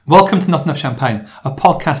Welcome to Not Enough Champagne, a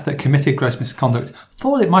podcast that committed gross misconduct,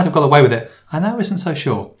 thought it might have got away with it, and now isn't so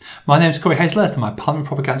sure. My name's Corey Hazlehurst and my partner in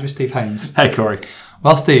propaganda is Steve Haynes. Hey, Corey.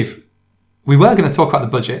 Well, Steve, we were going to talk about the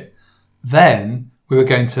budget, then we were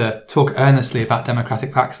going to talk earnestly about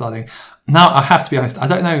democratic backsliding. Now, I have to be honest, I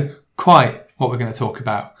don't know quite what we're going to talk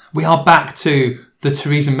about. We are back to the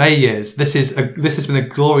Theresa May years. This has been a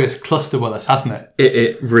glorious cluster with us, hasn't it?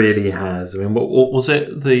 It really has. I mean, what was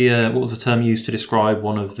it? What was the term used to describe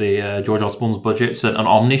one of the George Osborne's budgets? An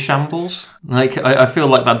omnishambles? Like, I feel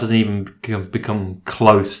like that doesn't even become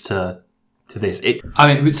close to this.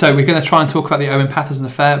 So we're going to try and talk about the Owen Paterson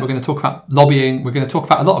affair. We're going to talk about lobbying. We're going to talk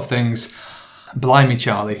about a lot of things. Blimey,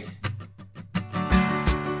 Charlie.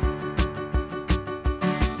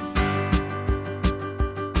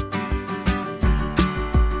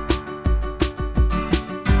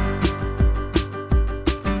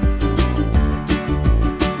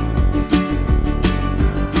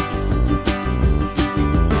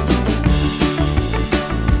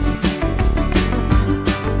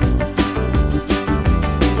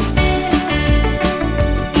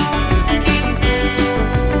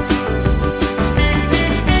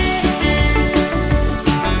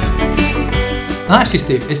 And actually,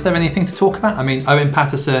 Steve, is there anything to talk about? I mean, Owen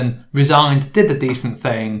Paterson resigned, did the decent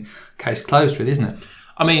thing, case closed, really, isn't it?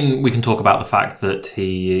 I mean, we can talk about the fact that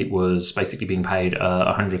he was basically being paid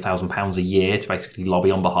 £100,000 a year to basically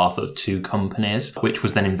lobby on behalf of two companies, which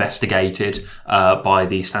was then investigated by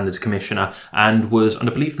the Standards Commissioner and I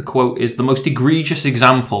believe the quote is, the most egregious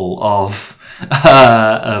example of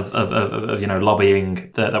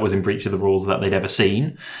lobbying that was in breach of the rules that they'd ever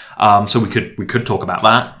seen. So we could talk about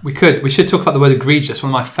that. We should talk about the word egregious,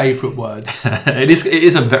 one of my favourite words. It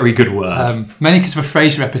is a very good word. Mainly because of a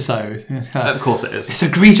Frasier episode. Of course it is.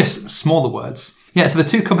 It's egregious, smaller words. Yeah, so the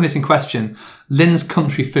two companies in question, Lynn's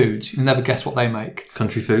Country Foods, you'll never guess what they make.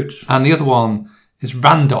 Country Foods. And the other one is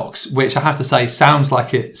Randox, which I have to say sounds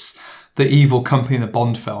like it's the evil company in a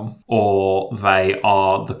Bond film. Or they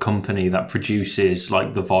are the company that produces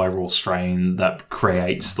like the viral strain that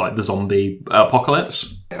creates like the zombie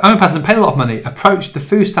apocalypse. Owen Paterson paid a lot of money, approached the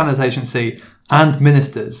Food Standards Agency and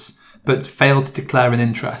ministers, but failed to declare an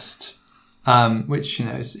interest, which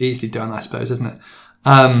is easily done, I suppose, isn't it?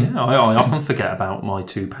 I often forget about my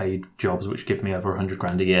two paid jobs, which give me over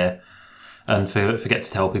 $100,000 a year, and forget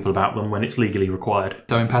to tell people about them when it's legally required.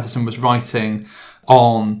 Owen Paterson was writing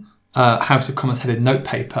on House of Commons headed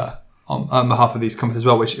notepaper on behalf of these companies as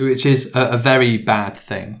well, which is a very bad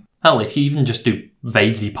thing. Hell, if you even just do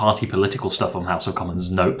vaguely party political stuff on House of Commons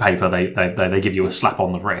notepaper, they give you a slap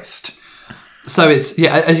on the wrist. So it's,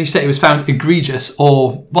 as you say, it was found egregious,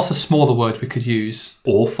 or what's a smaller word we could use?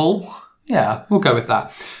 Awful? Yeah, we'll go with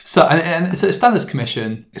that. So, and so the Standards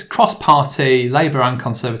Commission is cross-party, Labour and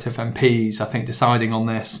Conservative MPs, I think, deciding on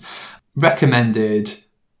this, recommended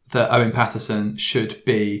that Owen Paterson should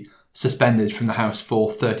be suspended from the House for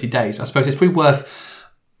 30 days. I suppose it's probably worth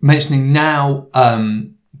mentioning now,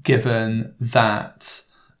 given the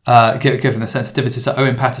sensitivity. So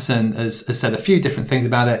Owen Paterson has said a few different things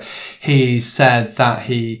about it. He said that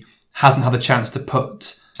he hasn't had the chance to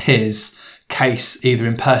put his case either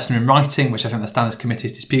in person or in writing, which I think the Standards Committee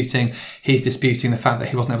is disputing. He's disputing the fact that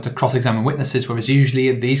he wasn't able to cross-examine witnesses, whereas usually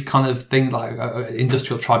in these kind of things, like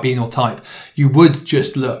industrial tribunal type, you would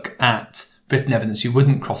just look at written evidence. You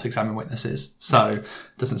wouldn't cross-examine witnesses. So it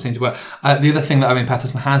doesn't seem to work. The other thing that Owen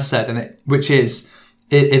Paterson has said, which is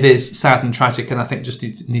it is sad and tragic, and I think just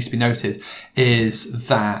needs to be noted, is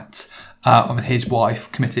that his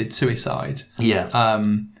wife committed suicide. Yeah.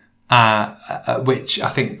 Which I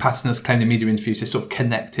think Paterson has claimed in media interviews is sort of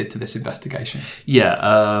connected to this investigation. Yeah,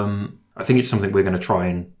 I think it's something we're going to try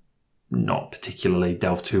and not particularly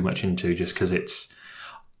delve too much into, just because it's,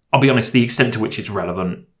 I'll be honest, the extent to which it's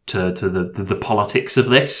relevant to the politics of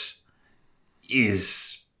this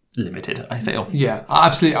is limited, I feel. Yeah,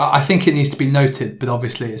 absolutely. I think it needs to be noted, but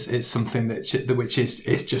obviously it's something which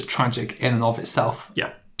is just tragic in and of itself.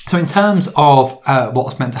 Yeah. So in terms of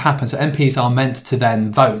what's meant to happen, so MPs are meant to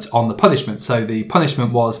then vote on the punishment. So the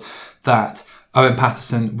punishment was that Owen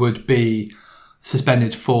Paterson would be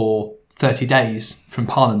suspended for 30 days from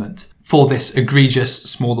Parliament for this egregious,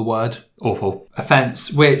 smaller word, awful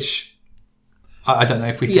offence, which I don't know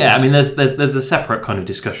if we think. Yeah, I mean, there's a separate kind of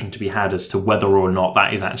discussion to be had as to whether or not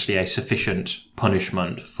that is actually a sufficient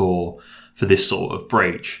punishment for this sort of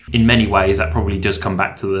breach. In many ways, that probably does come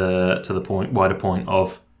back to the wider point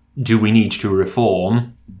of, do we need to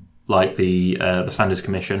reform, like the Standards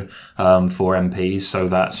Commission for MPs, so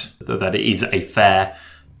that it is a fair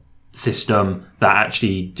system that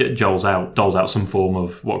actually doles out some form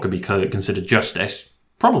of what could be considered justice?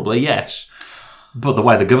 Probably, yes. But the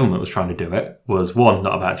way the government was trying to do it was, one,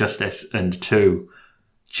 not about justice, and two,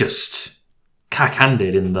 just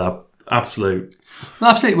cack-handed in the absolute...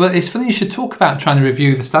 Well, absolutely. Well, it's funny you should talk about trying to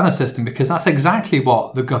review the standard system, because that's exactly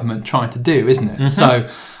what the government tried to do, isn't it? So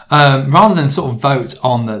rather than sort of vote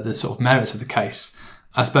on the sort of merits of the case,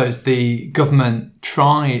 I suppose the government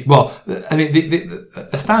tried... Well, I mean, the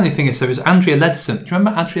astounding thing is, there was Andrea Leadsom. Do you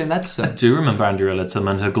remember Andrea Leadsom? I do remember Andrea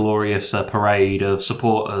Leadsom and her glorious parade of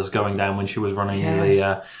supporters going down when she was running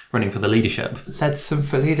running for the leadership. Leadsom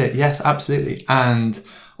for leader, yes, absolutely. And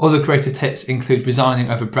other greatest hits include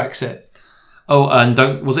resigning over Brexit. Oh, and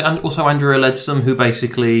was it also Andrea Leadsom who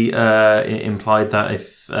basically implied that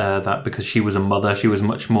that because she was a mother, she was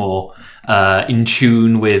much more in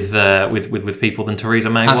tune with people than Theresa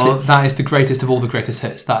May was? That is the greatest of all the greatest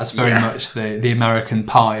hits. That's very much the American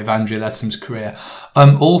pie of Andrea Leadsom's career.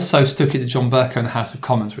 Also stuck it to John Bercow in the House of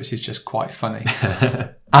Commons, which is just quite funny.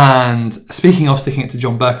 And speaking of sticking it to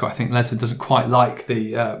John Bercow, I think Leadsom doesn't quite like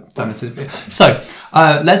the standards. So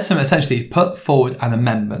Leadsom essentially put forward an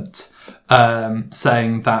amendment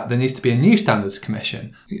saying that there needs to be a new standards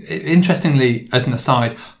commission. Interestingly, as an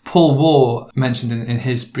aside, Paul Waugh mentioned in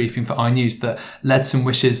his briefing for iNews that Leadsom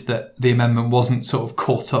wishes that the amendment wasn't sort of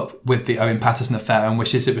caught up with the Owen Paterson affair and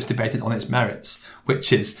wishes it was debated on its merits,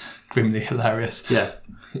 which is grimly hilarious. Yeah,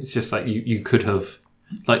 it's just like you could have...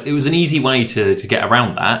 Like, it was an easy way to get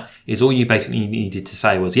around that, is all you basically needed to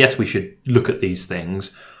say was, yes, we should look at these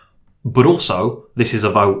things, but also, this is a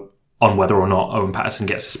vote on whether or not Owen Paterson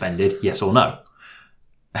gets suspended, yes or no.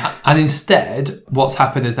 And instead, what's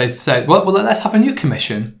happened is they said, well, let's have a new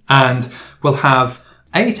commission, and we'll have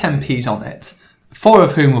 8 MPs on it, 4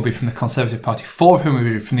 of whom will be from the Conservative Party, 4 of whom will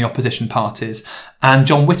be from the opposition parties, and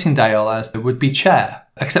John Whittingdale as the would-be chair.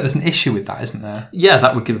 Except there's an issue with that, isn't there? Yeah,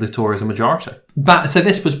 that would give the Tories a majority. So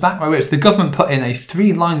this was backed by whips. The government put in a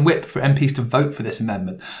 3-line whip for MPs to vote for this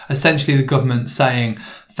amendment. Essentially, the government saying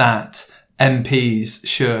that MPs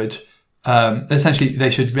should... essentially,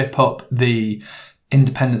 they should rip up the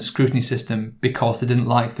independent scrutiny system because they didn't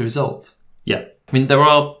like the result. Yeah. I mean, there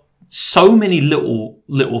are so many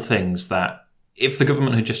little things that if the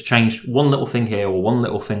government had just changed one little thing here or one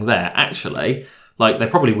little thing there, actually, like, they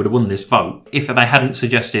probably would have won this vote. If they hadn't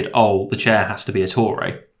suggested, oh, the chair has to be a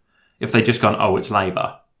Tory, if they'd just gone, oh, it's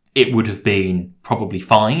Labour, it would have been probably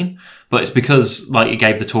fine. But it's because, like, it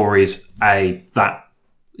gave the Tories the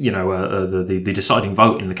deciding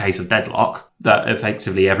vote in the case of deadlock, that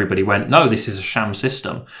effectively everybody went, no, this is a sham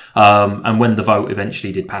system. And when the vote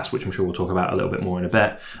eventually did pass, which I'm sure we'll talk about a little bit more in a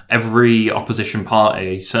bit, every opposition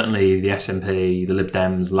party, certainly the SNP, the Lib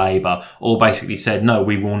Dems, Labour, all basically said, no,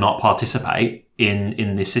 we will not participate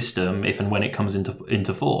in this system if and when it comes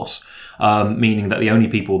into force. Meaning that the only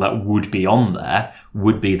people that would be on there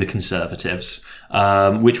would be the Conservatives,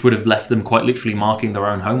 which would have left them quite literally marking their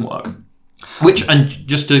own homework. Which, and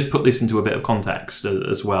just to put this into a bit of context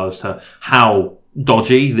as well as to how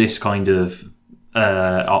dodgy this kind of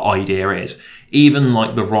idea is, even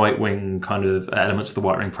like the right-wing kind of elements of the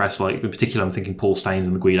right-wing press, like in particular I'm thinking Paul Staines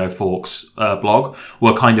and the Guido Fawkes blog,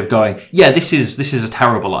 were kind of going, yeah, this is a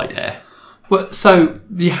terrible idea. Well, so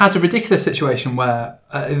you had a ridiculous situation where,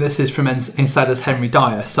 this is from Insider's Henry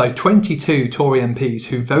Dyer, so 22 Tory MPs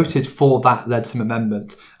who voted for that Leadsom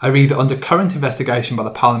amendment are either under current investigation by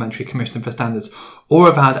the Parliamentary Commission for Standards or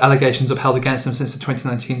have had allegations upheld against them since the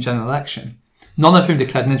 2019 general election. None of whom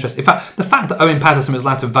declared an interest. In fact, the fact that Owen Paterson was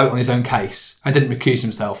allowed to vote on his own case and didn't recuse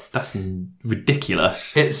himself... That's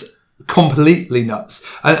ridiculous. It's completely nuts.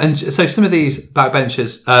 And so some of these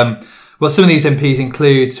backbenchers... some of these MPs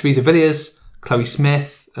include Theresa Villiers, Chloe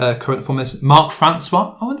Smith, current former Mark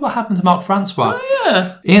Francois. I wonder what happened to Mark Francois. Oh,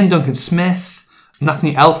 yeah. Ian Duncan Smith,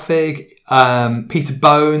 Nathaniel Elphig, Peter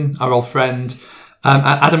Bone, our old friend, and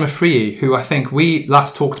Adam Afriyie, who I think we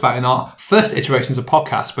last talked about in our first iterations of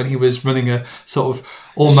podcast when he was running a sort of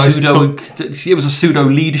almost... it was a pseudo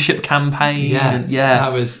leadership campaign. Yeah.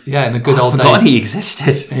 That was, in the good old days. I forgot he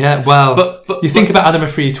existed. Yeah, well, but think about Adam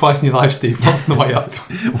Afriyie twice in your life, Steve. Once on the way up.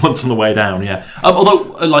 Once on the way down, yeah.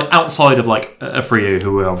 Although, like, outside of, like, Afriyie,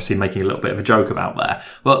 who we're obviously making a little bit of a joke about there,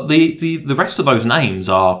 but the rest of those names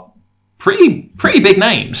are pretty big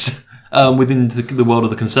names. Within the world of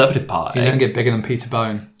the Conservative Party. You don't get bigger than Peter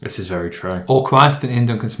Bone. This is very true. Or quieter than Ian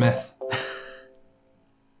Duncan Smith.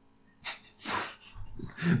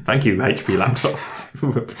 Thank you, HP Laptop.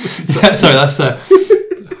 Sorry, that's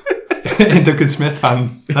Ian Duncan Smith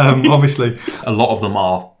fan, obviously. A lot of them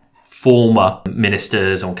are former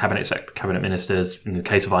ministers or cabinet ministers. In the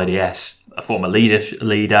case of IDS, a former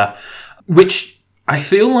leader, which I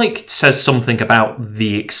feel like says something about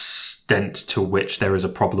the extent to which there is a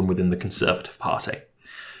problem within the Conservative Party.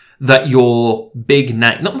 that your big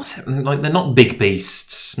not necessarily, like they're not big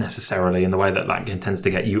beasts necessarily in the way that tends to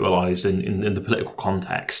get utilised in the political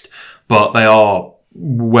context, but they are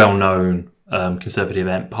well-known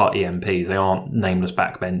Conservative Party MPs. They aren't nameless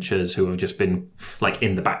backbenchers who have just been like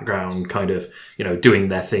in the background, kind of, you know, doing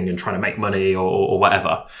their thing and trying to make money or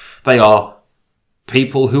whatever. They are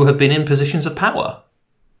people who have been in positions of power.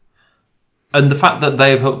 And the fact that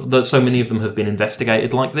that so many of them have been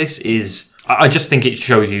investigated like this is, I just think it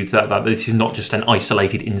shows you that this is not just an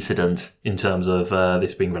isolated incident in terms of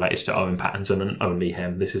this being related to Owen Paterson and only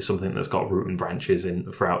him. This is something that's got root and branches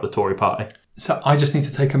throughout the Tory party. So I just need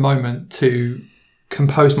to take a moment to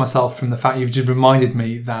compose myself from the fact you've just reminded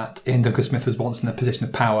me that Ian Duncan Smith was once in a position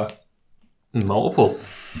of power. Multiple.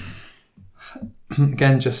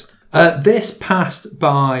 Again, just... this passed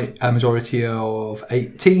by a majority of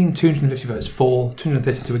 18, 250 votes for,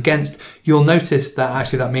 232 against. You'll notice that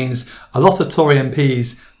actually that means a lot of Tory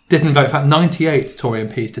MPs didn't vote. In fact, 98 Tory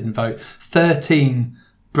MPs didn't vote. 13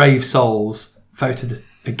 brave souls voted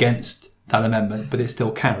against that amendment, but it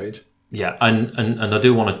still carried. Yeah, and I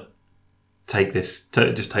do want to take this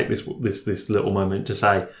little moment to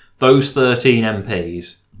say those 13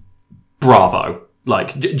 MPs, bravo.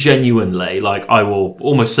 Like, genuinely, like, I will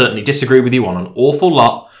almost certainly disagree with you on an awful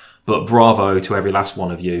lot, but bravo to every last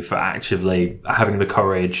one of you for actually having the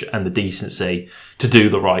courage and the decency to do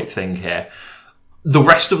the right thing here. The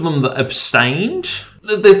rest of them that abstained,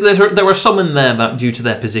 there are some in there that, due to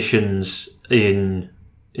their positions in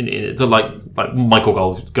like Michael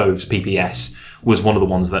Gove's PPS was one of the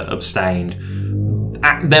ones that abstained.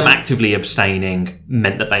 Them actively abstaining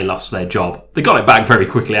meant that they lost their job. They got it back very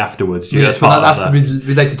quickly afterwards. Yes, but that's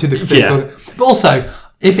related to the... Yeah. But also,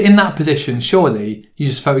 if in that position, surely you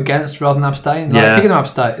just vote against rather than abstain. Like, if you're going to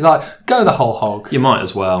abstain, like, go the whole hog. You might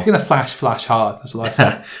as well. If you're going to flash hard, that's what I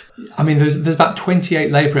say. I mean, there's about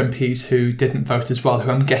 28 Labour MPs who didn't vote as well,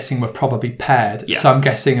 who I'm guessing were probably paired. Yeah. So I'm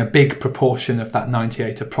guessing a big proportion of that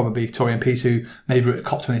 98 are probably Tory MPs who maybe were at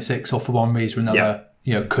COP26 or for one reason or another,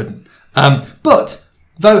 couldn't. But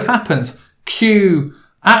though it happens, cue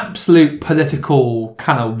absolute political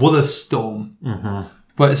kind of Wollerstorm. Mm-hmm.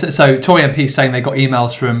 But so Tory MPs saying they got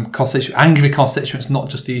emails from angry constituents, not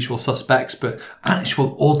just the usual suspects, but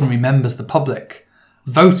actual ordinary members of the public.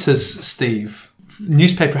 Voters, Steve.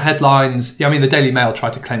 Newspaper headlines. Yeah, I mean, the Daily Mail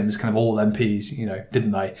tried to claim it was kind of all MPs,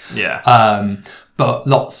 didn't they? Yeah. But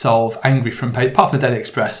lots of angry front page, apart from the Daily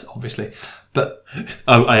Express, obviously. But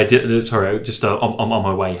I did. Sorry, just on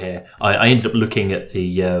my way here, I ended up looking at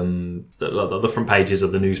the front pages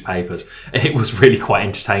of the newspapers, and it was really quite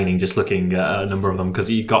entertaining just looking at a number of them, because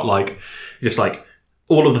you got just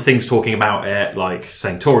all of the things talking about it, like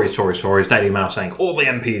saying Tories, Daily Mail saying all the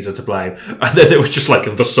MPs are to blame, and then there was just like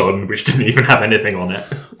The Sun, which didn't even have anything on it.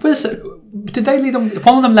 Did they lead on?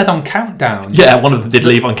 One of them led on Countdown. Yeah, one of them did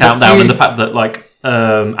leave on Countdown, and the fact that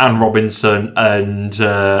Anne Robinson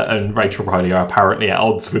and Rachel Riley are apparently at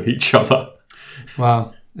odds with each other.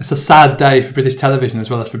 Wow. It's a sad day for British television as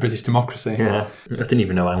well as for British democracy. Yeah. I didn't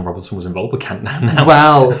even know Anne Robinson was involved with Countdown now.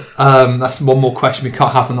 Well, that's one more question we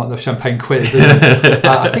can't have on Not Enough Champagne quiz, isn't it?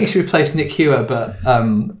 I think she replaced Nick Hewer, but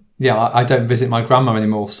I don't visit my grandma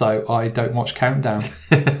anymore, so I don't watch Countdown.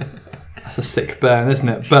 That's a sick burn, isn't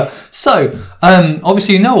it? But so,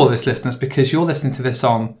 obviously you know all this, listeners, because you're listening to this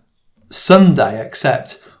on Sunday,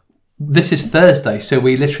 except this is Thursday, so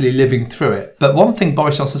we're literally living through it. But one thing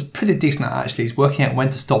Boris Johnson's pretty decent at, actually, is working out when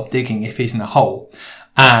to stop digging if he's in a hole.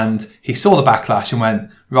 And he saw the backlash and went,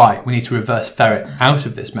 right, we need to reverse ferret out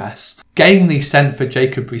of this mess. Gamely sent for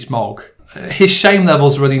Jacob Rees-Mogg. His shame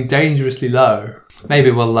level's running dangerously low. Maybe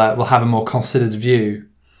we'll have a more considered view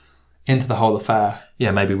into the whole affair. Yeah,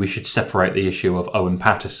 maybe we should separate the issue of Owen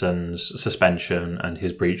Paterson's suspension and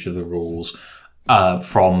his breach of the rules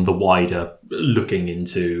from the wider looking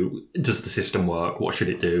into, does the system work? What should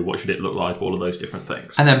it do? What should it look like? All of those different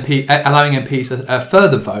things. And then allowing MPs a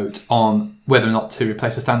further vote on whether or not to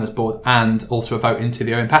replace the Standards Board, and also a vote into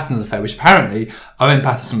the Owen Paterson affair, which apparently Owen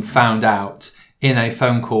Paterson found out in a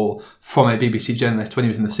phone call from a BBC journalist when he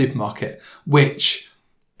was in the supermarket, which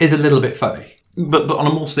is a little bit funny. But on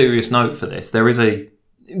a more serious note for this,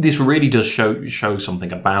 this really does show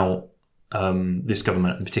something about this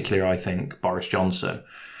government, and particularly, I think, Boris Johnson,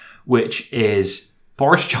 which is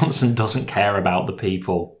Boris Johnson doesn't care about the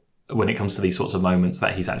people when it comes to these sorts of moments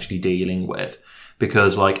that he's actually dealing with.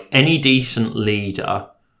 Because, any decent leader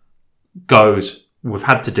goes, we've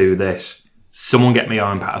had to do this, someone get me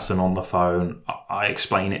Owen Paterson on the phone, I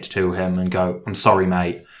explain it to him and go, I'm sorry,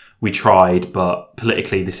 mate, we tried, but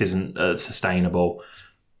politically this isn't sustainable,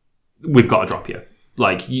 we've got to drop you.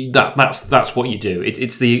 That's what you do.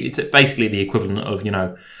 It's basically the equivalent of,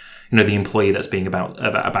 the employee that's being about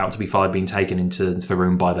to be fired being taken into the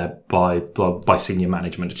room by senior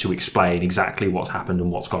management to explain exactly what's happened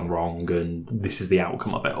and what's gone wrong and this is the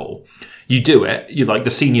outcome of it all. You do it.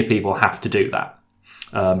 The senior people have to do that.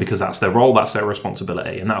 Because that's their role, that's their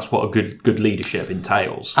responsibility, and that's what a good leadership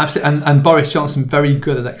entails. Absolutely, and Boris Johnson very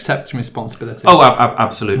good at accepting responsibility. Oh,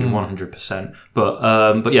 absolutely, 100%.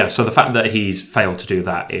 But yeah, so the fact that he's failed to do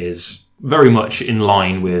that is very much in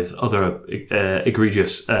line with other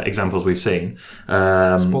egregious examples we've seen.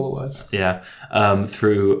 Smaller words. Yeah,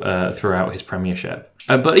 throughout his premiership.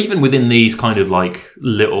 But even within these kind of like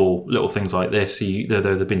little things like this, there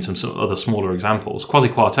have been some other smaller examples.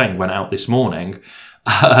 Kwasi Kwarteng went out this morning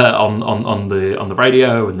on the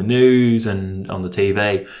radio and the news and on the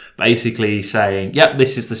TV, basically saying, "Yep,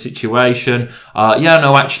 this is the situation.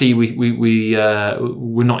 Actually,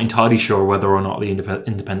 we're not entirely sure whether or not the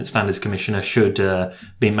Independent Standards Commissioner should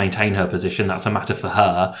maintain her position. That's a matter for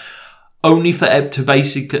her." Only for Eb to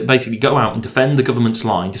basically go out and defend the government's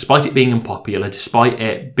line, despite it being unpopular, despite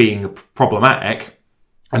it being problematic,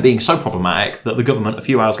 and being so problematic that the government, a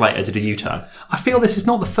few hours later, did a U-turn. I feel this is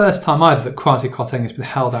not the first time either that Kwasi Kwarteng has been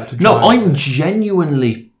held out to dry. No, I'm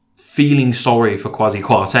genuinely feeling sorry for Kwasi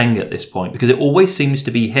Kwarteng at this point, because it always seems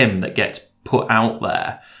to be him that gets put out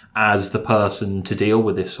there as the person to deal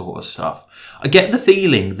with this sort of stuff. I get the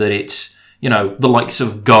feeling that it's, the likes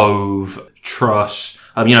of Gove, Truss,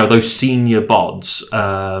 those senior bods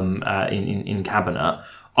in cabinet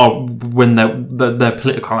are when their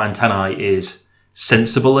political antennae is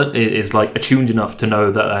sensible, is like attuned enough to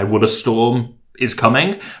know that a Woolwich storm is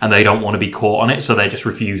coming and they don't want to be caught on it, so they're just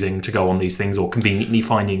refusing to go on these things or conveniently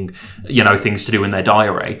finding things to do in their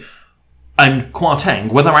diary. And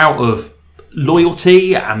Kwarteng, whether out of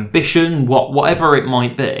loyalty, ambition, whatever it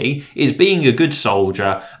might be, is being a good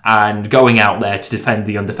soldier and going out there to defend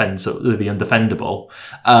the undefendable,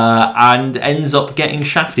 and ends up getting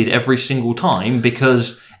shafted every single time,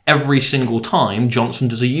 because every single time Johnson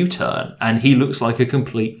does a U-turn and he looks like a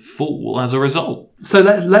complete fool as a result. So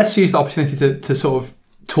let's use the opportunity to sort of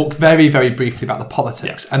talk very, very briefly about the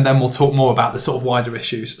politics, and then we'll talk more about the sort of wider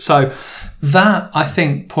issues. So that, I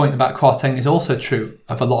think, point about Kwarteng is also true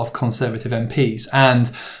of a lot of Conservative MPs,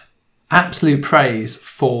 and absolute praise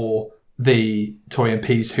for the Tory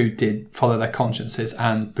MPs who did follow their consciences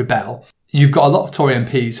and rebel. You've got a lot of Tory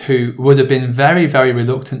MPs who would have been very, very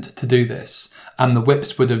reluctant to do this, and the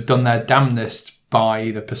whips would have done their damnedest by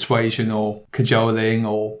either persuasion or cajoling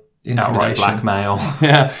or intimidation. Outright blackmail.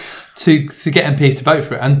 Yeah. To get MPs to vote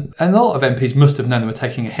for it. And a lot of MPs must have known they were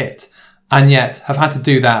taking a hit, and yet have had to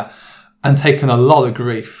do that and taken a lot of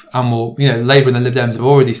grief. And Labour and the Lib Dems have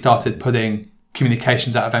already started putting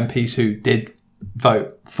communications out of MPs who did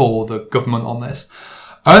vote for the government on this,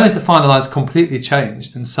 only to find the lines completely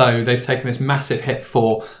changed. And so they've taken this massive hit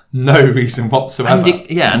for no reason whatsoever.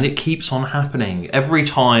 And it keeps on happening. Every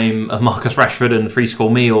time Marcus Rashford and free school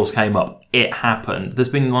meals came up, it happened. There's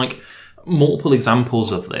been multiple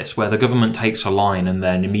examples of this where the government takes a line and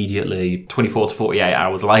then immediately 24 to 48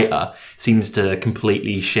 hours later seems to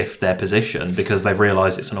completely shift their position because they've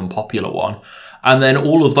realised it's an unpopular one. And then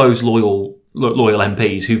all of those loyal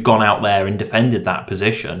MPs who've gone out there and defended that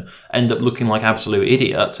position end up looking like absolute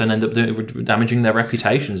idiots and end up damaging their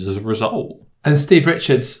reputations as a result. And Steve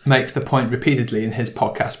Richards makes the point repeatedly in his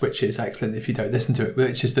podcast, which is excellent if you don't listen to it,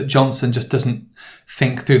 which is that Johnson just doesn't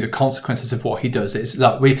think through the consequences of what he does. It's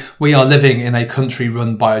like we are living in a country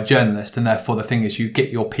run by a journalist, and therefore the thing is you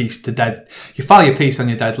get your piece you file your piece on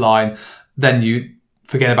your deadline, then you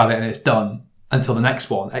forget about it and it's done until the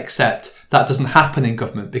next one. Except that doesn't happen in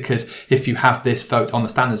government, because if you have this vote on the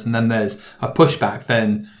standards and then there's a pushback,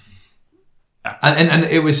 then... And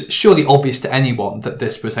it was surely obvious to anyone that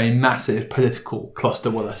this was a massive political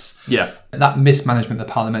clusterwullus. Yeah. That mismanagement of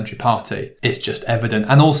the parliamentary party is just evident.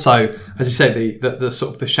 And also, as you say, the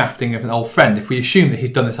sort of the shafting of an old friend, if we assume that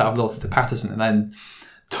he's done this out of loyalty to Patterson and then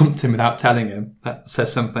dumped him without telling him, that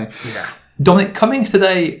says something. Yeah. Dominic Cummings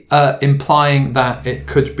today implying that it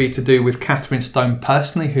could be to do with Catherine Stone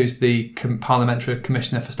personally, who's the Parliamentary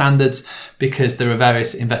Commissioner for Standards, because there are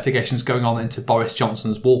various investigations going on into Boris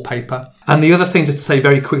Johnson's wallpaper. And the other thing, just to say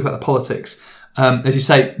very quickly about the politics, as you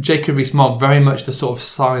say, Jacob Rees-Mogg, very much the sort of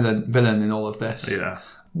silent villain in all of this. Yeah.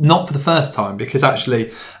 Not for the first time, because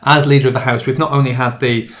actually, as leader of the House, we've not only had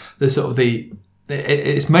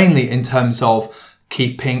it's mainly in terms of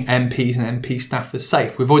keeping MPs and MP staffers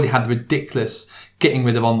safe. We've already had the ridiculous getting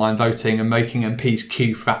rid of online voting and making MPs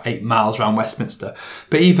queue for about 8 miles around Westminster.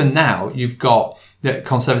 But even now, you've got the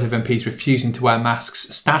Conservative MPs refusing to wear masks,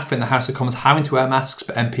 staff in the House of Commons having to wear masks,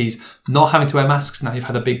 but MPs not having to wear masks. Now you've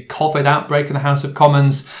had a big COVID outbreak in the House of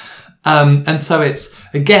Commons. And so it's,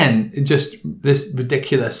 again, just this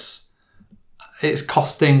ridiculous, it's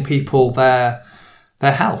costing people their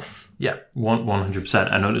health. Yeah,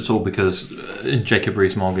 100%. And it's all because Jacob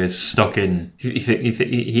Rees-Mogg is stuck in...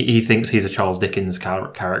 He thinks he's a Charles Dickens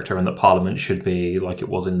character and that Parliament should be like it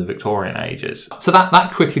was in the Victorian ages. So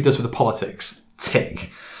that quickly does with the politics. Tick.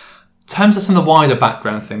 In terms of some of the wider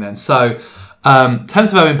background thing then. So, in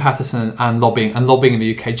terms of Owen Paterson and lobbying in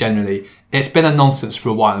the UK generally, it's been a nonsense for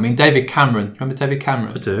a while. I mean, David Cameron, remember David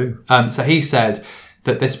Cameron? I do. So he said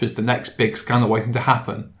that this was the next big scandal waiting to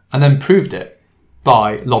happen, and then proved it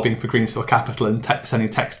by lobbying for Greensill Capital and sending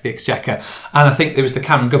text to the Exchequer. And I think it was the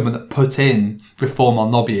Cameron government that put in reform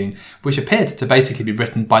on lobbying, which appeared to basically be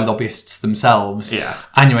written by lobbyists themselves. Yeah.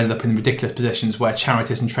 And you ended up in ridiculous positions where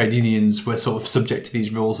charities and trade unions were sort of subject to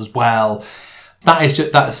these rules as well.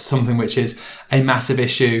 That's something which is a massive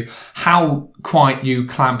issue. How quite you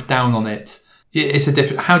clamp down on it, it's a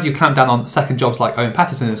different. How do you clamp down on second jobs like Owen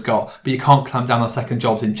Paterson has got, but you can't clamp down on second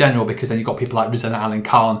jobs in general, because then you've got people like Rosanna Allen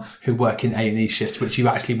Khan who work in A&E shifts, which you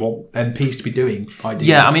actually want MPs to be doing, ideally.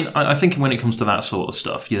 Yeah, I mean, I think when it comes to that sort of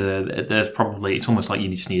stuff, there's probably, it's almost like you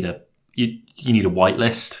just need you need a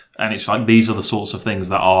whitelist, and it's like these are the sorts of things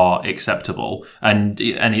that are acceptable, and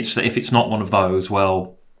it's if it's not one of those,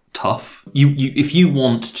 well, tough. You if you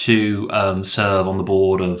want to serve on the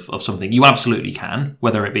board of something, you absolutely can,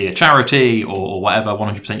 whether it be a charity or whatever.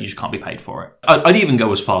 100%, you just can't be paid for it. I'd even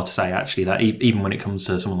go as far to say actually that even when it comes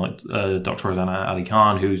to someone like Dr. Rosanna Ali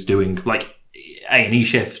Khan, who's doing like A&E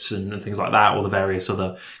shifts and things like that, or the various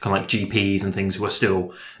other kind of like GPs and things who are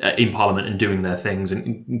still in Parliament and doing their things.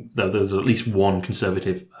 And there's at least one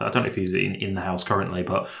Conservative, I don't know if he's in the House currently,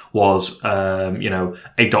 but was,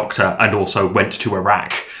 a doctor and also went to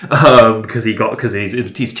Iraq because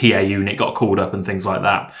his TA unit got called up and things like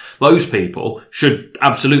that. Those people should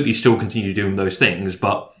absolutely still continue doing those things,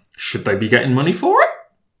 but should they be getting money for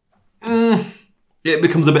it? It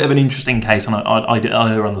becomes a bit of an interesting case, and I'd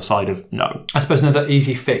err on the side of no. I suppose another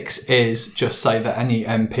easy fix is just say that any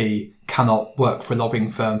MP cannot work for a lobbying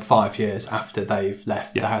firm 5 years after they've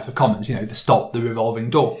left the House of Commons. To stop the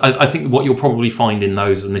revolving door. I think what you'll probably find in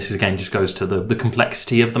those, and this again just goes to the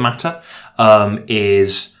complexity of the matter,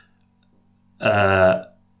 is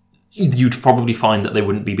you'd probably find that they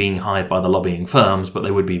wouldn't be being hired by the lobbying firms, but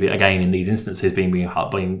they would be, again, in these instances, being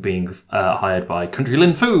hired by Country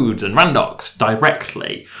Lynn Foods and Randox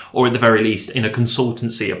directly, or at the very least in a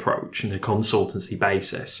consultancy approach, in a consultancy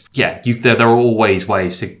basis. Yeah, there are always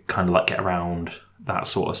ways to kind of like get around that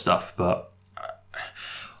sort of stuff, but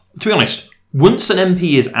to be honest, once an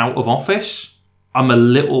MP is out of office, I'm a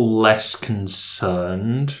little less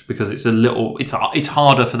concerned, because it's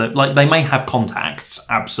harder for them. Like, they may have contacts,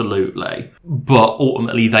 absolutely, but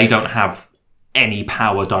ultimately they don't have any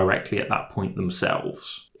power directly at that point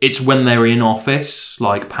themselves. It's when they're in office,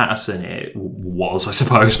 like Paterson it was, I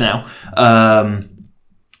suppose now,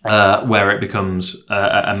 where it becomes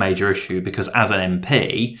a major issue, because as an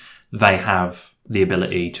MP, they have the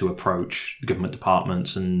ability to approach government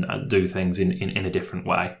departments and do things in a different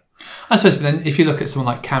way. I suppose, but then if you look at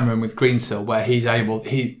someone like Cameron with Greensill, where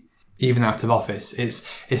he even out of office, it's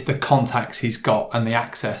the contacts he's got and the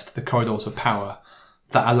access to the corridors of power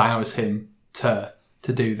that allows him to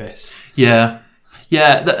do this. Yeah,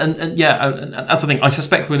 and that's the thing. I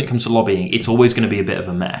suspect when it comes to lobbying, it's always going to be a bit of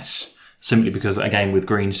a mess, simply because, again, with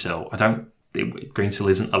Greensill,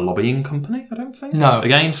 Greensill isn't a lobbying company, I don't think. No.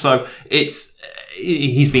 Again, so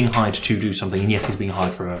he's being hired to do something, and yes, he's being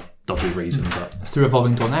hired for a dodgy reason, but it's the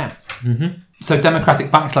revolving door now. Mm-hmm. So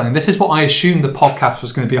democratic backsliding. This is what I assumed the podcast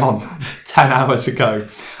was going to be on 10 hours ago,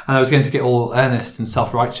 and I was going to get all earnest and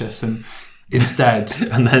self-righteous, and instead,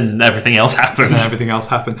 and then everything else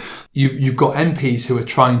happened. You've got MPs who are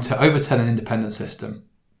trying to overturn an independent system.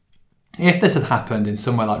 If this had happened in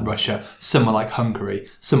somewhere like Russia, somewhere like Hungary,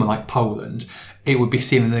 somewhere like Poland, it would be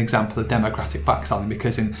seen as an example of democratic backsliding,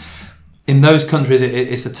 because in those countries,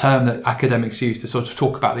 it's a term that academics use to sort of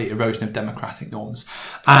talk about the erosion of democratic norms.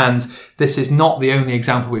 And this is not the only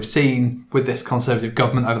example we've seen with this Conservative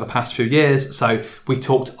government over the past few years. So we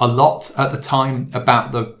talked a lot at the time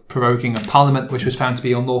about the proroguing of Parliament, which was found to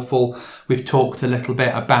be unlawful. We've talked a little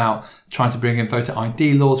bit about trying to bring in voter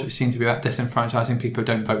ID laws, which seem to be about disenfranchising people who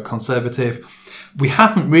don't vote Conservative. We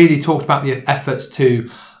haven't really talked about the efforts to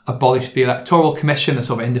abolish the Electoral Commission, a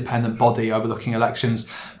sort of independent body overlooking elections.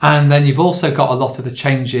 And then you've also got a lot of the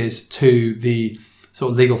changes to the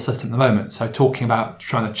sort of legal system at the moment. So talking about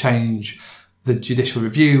trying to change the judicial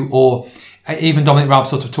review, or even Dominic Raab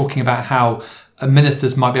sort of talking about how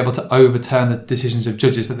ministers might be able to overturn the decisions of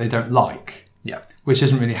judges that they don't like. Yeah. Which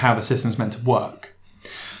isn't really how the system's meant to work.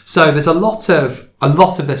 So there's a lot of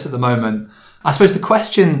this at the moment. I suppose the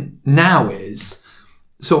question now is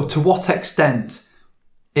sort of to what extent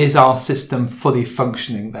is our system fully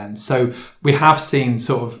functioning then? So we have seen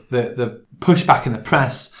sort of the pushback in the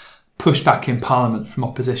press, pushback in Parliament from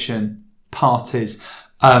opposition parties.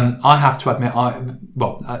 I have to admit, I'll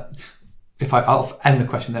end the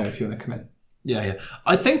question there if you want to come in. Yeah.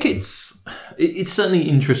 I think it's certainly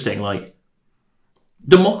interesting. Like,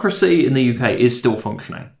 democracy in the UK is still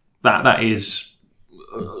functioning. That is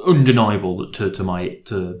undeniable to my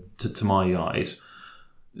eyes.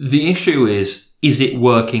 The issue is it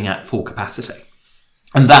working at full capacity?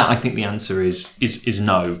 And that, I think the answer is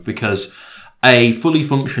no, because a fully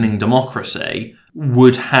functioning democracy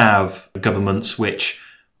would have governments which,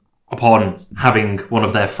 upon having one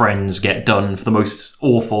of their friends get done for the most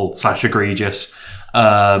awful / egregious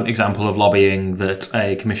example of lobbying that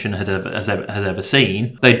a commission has ever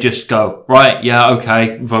seen, they'd just go, right, yeah,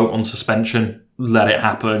 okay, vote on suspension, let it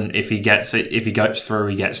happen. If he goes through,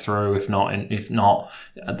 he gets through. If not,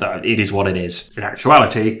 it is what it is. In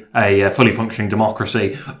actuality, a fully functioning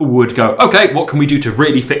democracy would go, okay, what can we do to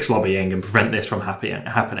really fix lobbying and prevent this from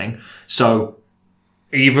happening? So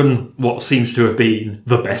even what seems to have been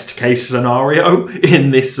the best case scenario in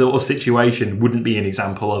this sort of situation wouldn't be an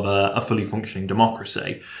example of a fully functioning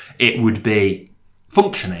democracy. It would be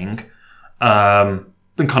functioning, and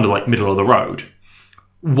kind of like middle of the road.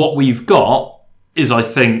 What we've got is, I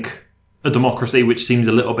think, a democracy which seems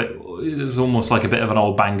a little bit, it's almost like a bit of an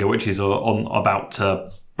old banger, which is about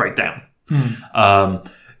to break down.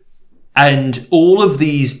 And all of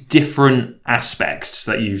these different aspects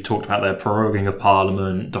that you've talked about there, proroguing of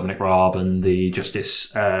Parliament, Dominic Raab and the justice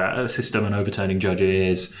system and overturning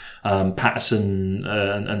judges, Paterson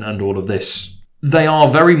and all of this, they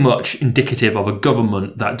are very much indicative of a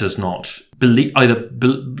government that does not believe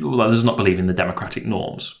in the democratic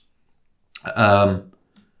norms.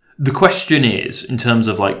 The question is, in terms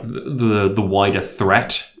of like the wider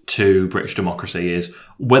threat to British democracy, is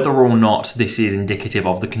whether or not this is indicative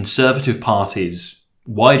of the Conservative Party's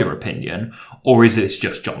wider opinion, or is this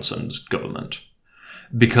just Johnson's government?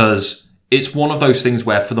 Because it's one of those things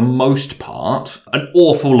where, for the most part, an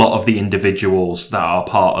awful lot of the individuals that are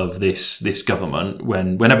part of this government,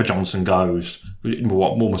 whenever Johnson goes,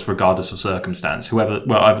 almost regardless of circumstance, whoever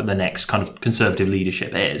the next kind of Conservative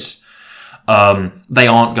leadership is, they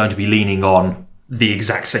aren't going to be leaning on the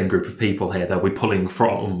exact same group of people here. They'll be pulling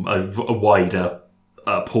from a wider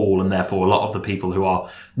pool, and therefore a lot of the people who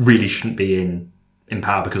really shouldn't be in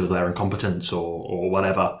power because of their incompetence or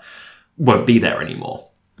whatever won't be there anymore.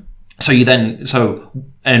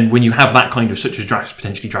 And when you have that kind of such a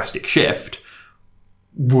potentially drastic shift,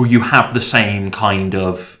 will you have the same kind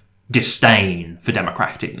of disdain for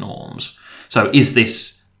democratic norms? So is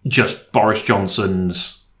this just Boris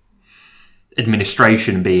Johnson's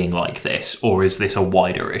administration being like this, or is this a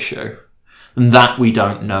wider issue? And that we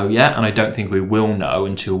don't know yet, and I don't think we will know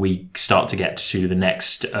until we start to get to the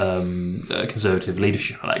next Conservative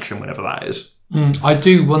leadership election, whenever that is. I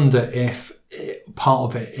do wonder if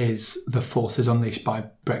part of it is the forces unleashed by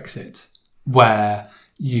Brexit, where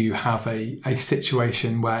you have a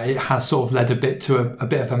situation where it has sort of led a bit to a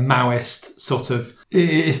bit of a Maoist sort of,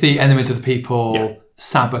 it's the enemies of the people,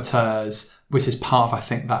 saboteurs, which is part of, I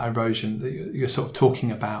think, that erosion that you're sort of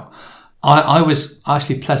talking about. I was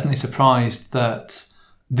actually pleasantly surprised that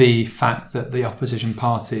the fact that the opposition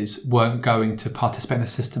parties weren't going to participate in the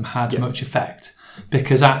system had much effect,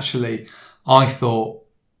 because actually I thought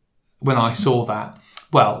when I saw that,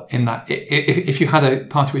 well, in that if you had a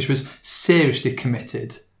party which was seriously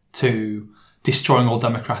committed to destroying all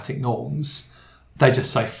democratic norms, they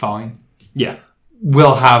just say, fine,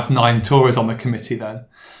 we'll have 9 Tories on the committee then.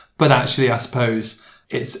 But actually, I suppose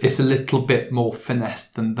it's a little bit more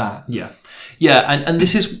finessed than that. And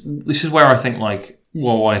this is where I think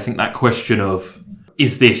I think that question of,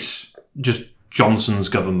 is this just Johnson's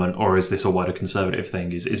government or is this a wider Conservative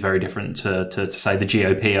thing is very different to say the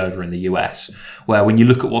GOP over in the US, where when you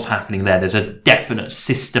look at what's happening there, there's a definite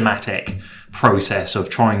systematic process of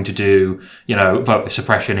trying to do, voter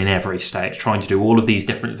suppression in every state, trying to do all of these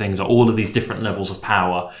different things at all of these different levels of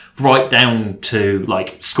power, right down to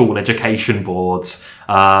like school education boards,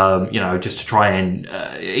 just to try and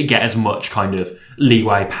get as much kind of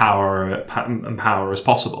leeway, power as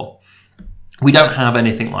possible. We don't have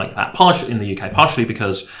anything like that, partially in the UK, partially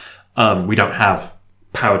because we don't have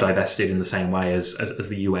power divested in the same way as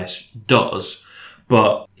the US does.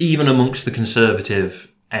 But even amongst the Conservative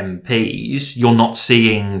MPs, you're not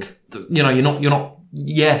seeing, you're not.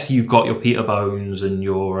 Yes, you've got your Peter Bones and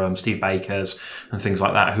your Steve Bakers and things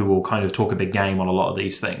like that who will kind of talk a big game on a lot of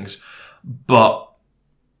these things. But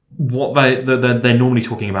what they're normally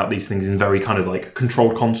talking about these things in very kind of like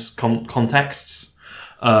controlled contexts,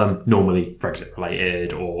 normally Brexit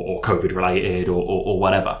related or COVID related or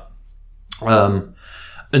whatever.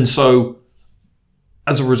 And so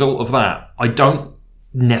as a result of that, I don't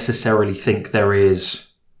necessarily think there is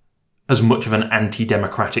as much of an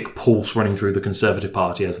anti-democratic pulse running through the Conservative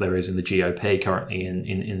Party as there is in the GOP currently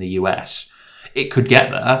in the US. It could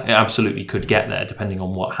get there. It absolutely could get there, depending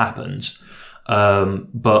on what happens.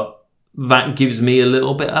 But that gives me a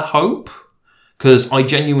little bit of hope, because I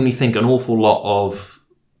genuinely think an awful lot of...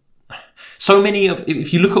 So many of...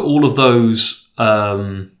 If you look at all of those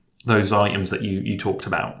items that you talked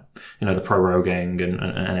about, the proroguing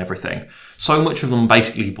and everything, so much of them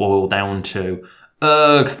basically boil down to,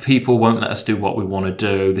 people won't let us do what we want to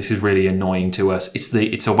do. This is really annoying to us.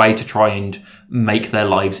 It's a way to try and make their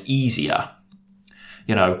lives easier,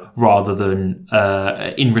 rather than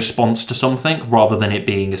in response to something, rather than it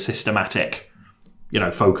being a systematic,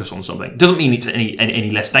 focus on something. Doesn't mean it's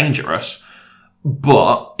any less dangerous,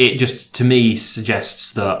 but it just, to me,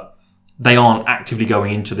 suggests that they aren't actively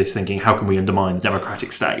going into this thinking, how can we undermine the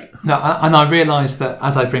democratic state? No, and I realise that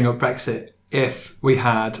as I bring up Brexit, if we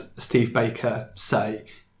had Steve Baker say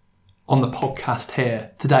on the podcast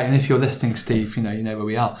here today, and if you're listening, Steve, you know where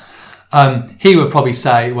we are, he would probably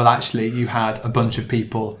say, well, actually, you had a bunch of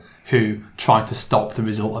people who tried to stop the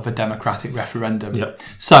result of a democratic referendum. Yep.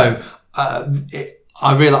 So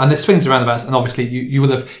I realise, and this swings around about, and obviously you will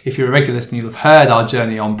have, if you're a regular listener, you'll have heard our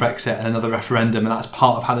journey on Brexit and another referendum, and that's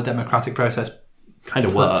part of how the democratic process kind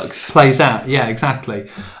of plays out. Yeah, exactly.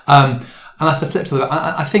 And that's the flip side of it.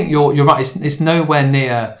 I think you're right. It's nowhere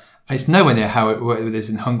near. It's nowhere near how it is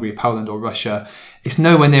in Hungary, Poland, or Russia. It's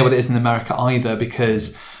nowhere near what it is in America either,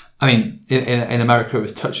 because in America it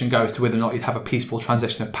was touch and go as to whether or not you'd have a peaceful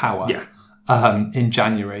transition of power. Yeah. In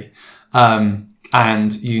January,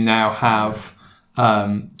 and you now have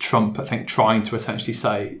Trump, I think, trying to essentially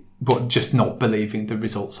say, but just not believing the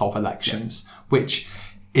results of elections, which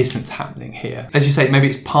isn't happening here. As you say, maybe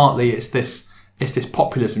it's this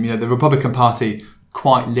populism. The Republican Party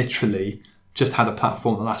quite literally just had a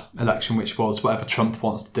platform in the last election, which was whatever Trump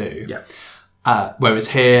wants to do. Yeah. Whereas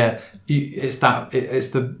here, it's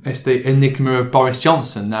the enigma of Boris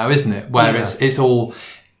Johnson now, isn't it? Where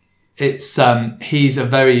he's a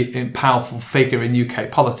very powerful figure in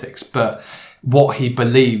UK politics, but what he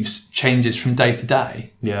believes changes from day to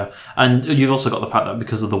day. Yeah, and you've also got the fact that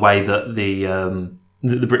because of the way that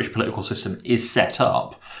the British political system is set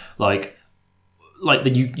up, you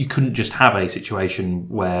couldn't just have a situation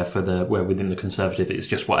where within the Conservative it's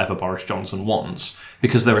just whatever Boris Johnson wants,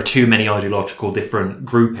 because there are too many ideological different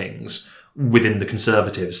groupings within the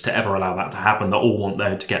Conservatives to ever allow that to happen, that all want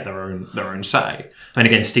there to get their own say. And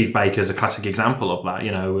again, Steve Baker's a classic example of that.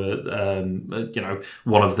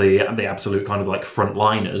 One of the absolute kind of like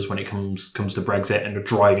frontliners when it comes to Brexit, and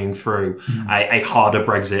driving through a harder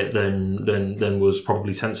Brexit than was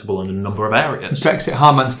probably sensible in a number of areas. Brexit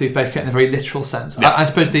hard man Steve Baker in a very literal sense. Yeah. I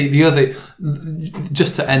suppose the other,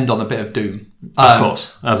 just to end on a bit of doom, of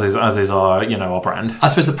course, as is our our brand. I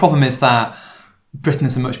suppose the problem is that Britain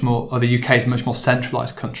is the UK is a much more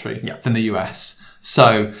centralised country than the US.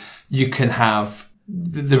 So you can have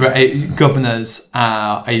the governors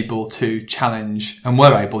are able to challenge, and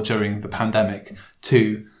were able during the pandemic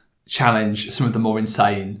to challenge some of the more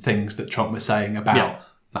insane things that Trump was saying about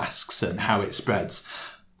masks and how it spreads.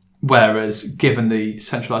 Whereas given the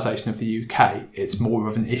centralisation of the UK, it's more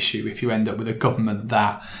of an issue if you end up with a government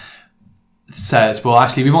that says, well,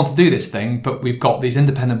 actually, we want to do this thing, but we've got these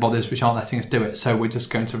independent bodies which aren't letting us do it, so we're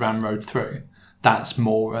just going to ramrod through. That's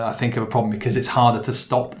more, I think, of a problem, because it's harder to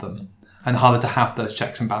stop them and harder to have those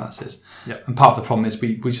checks and balances. Yep. And part of the problem is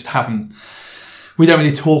we don't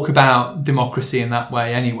really talk about democracy in that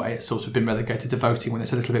way anyway. It's sort of been relegated to voting when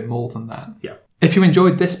it's a little bit more than that. Yeah. If you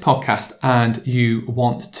enjoyed this podcast and you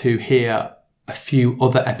want to hear a few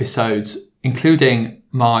other episodes, including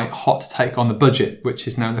my hot take on the budget, which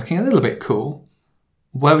is now looking a little bit cool,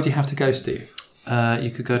 where would you have to go, Steve?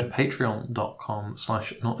 You could go to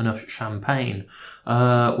patreon.com/notenoughchampagne,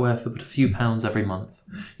 where for but a few pounds every month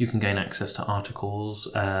you can gain access to articles,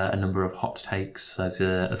 a number of hot takes,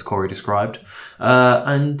 as Corey described,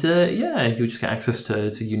 and you just get access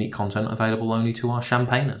to unique content available only to our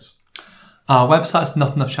champagners. Our website is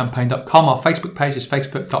notenoughchampagne.com. Our Facebook page is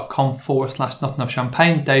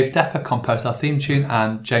facebook.com/notenoughchampagne. Dave Depper composed our theme tune,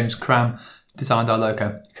 and James Cram designed our logo.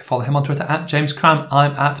 You can follow him on Twitter @JamesCram.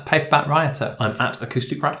 I'm @PaperbackRioter. I'm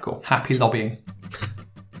 @AcousticRadical. Happy lobbying.